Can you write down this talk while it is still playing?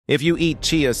If you eat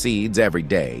chia seeds every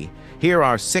day, here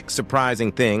are 6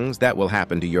 surprising things that will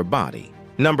happen to your body.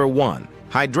 Number 1.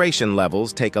 Hydration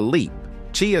levels take a leap.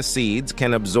 Chia seeds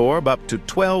can absorb up to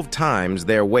 12 times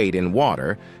their weight in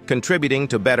water, contributing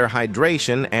to better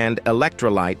hydration and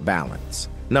electrolyte balance.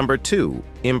 Number 2.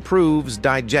 Improves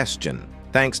digestion.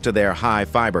 Thanks to their high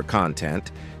fiber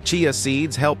content, chia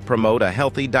seeds help promote a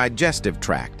healthy digestive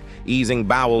tract, easing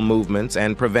bowel movements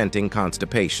and preventing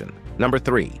constipation. Number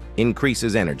 3.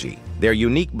 Increases energy. Their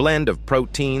unique blend of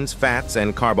proteins, fats,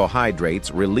 and carbohydrates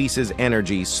releases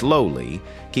energy slowly,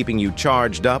 keeping you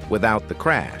charged up without the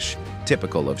crash,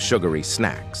 typical of sugary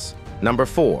snacks. Number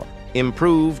 4.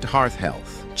 Improved heart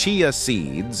health. Chia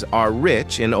seeds are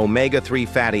rich in omega-3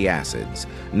 fatty acids,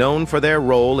 known for their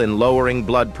role in lowering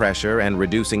blood pressure and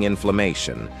reducing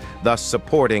inflammation, thus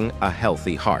supporting a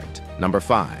healthy heart. Number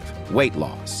 5. Weight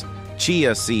loss.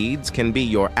 Chia seeds can be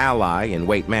your ally in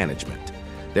weight management.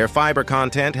 Their fiber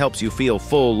content helps you feel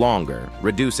full longer,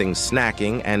 reducing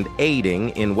snacking and aiding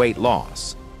in weight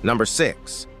loss. Number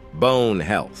 6. Bone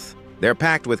health. They're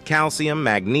packed with calcium,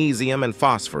 magnesium, and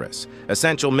phosphorus,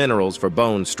 essential minerals for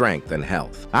bone strength and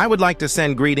health. I would like to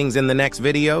send greetings in the next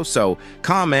video, so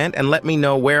comment and let me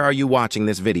know where are you watching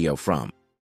this video from.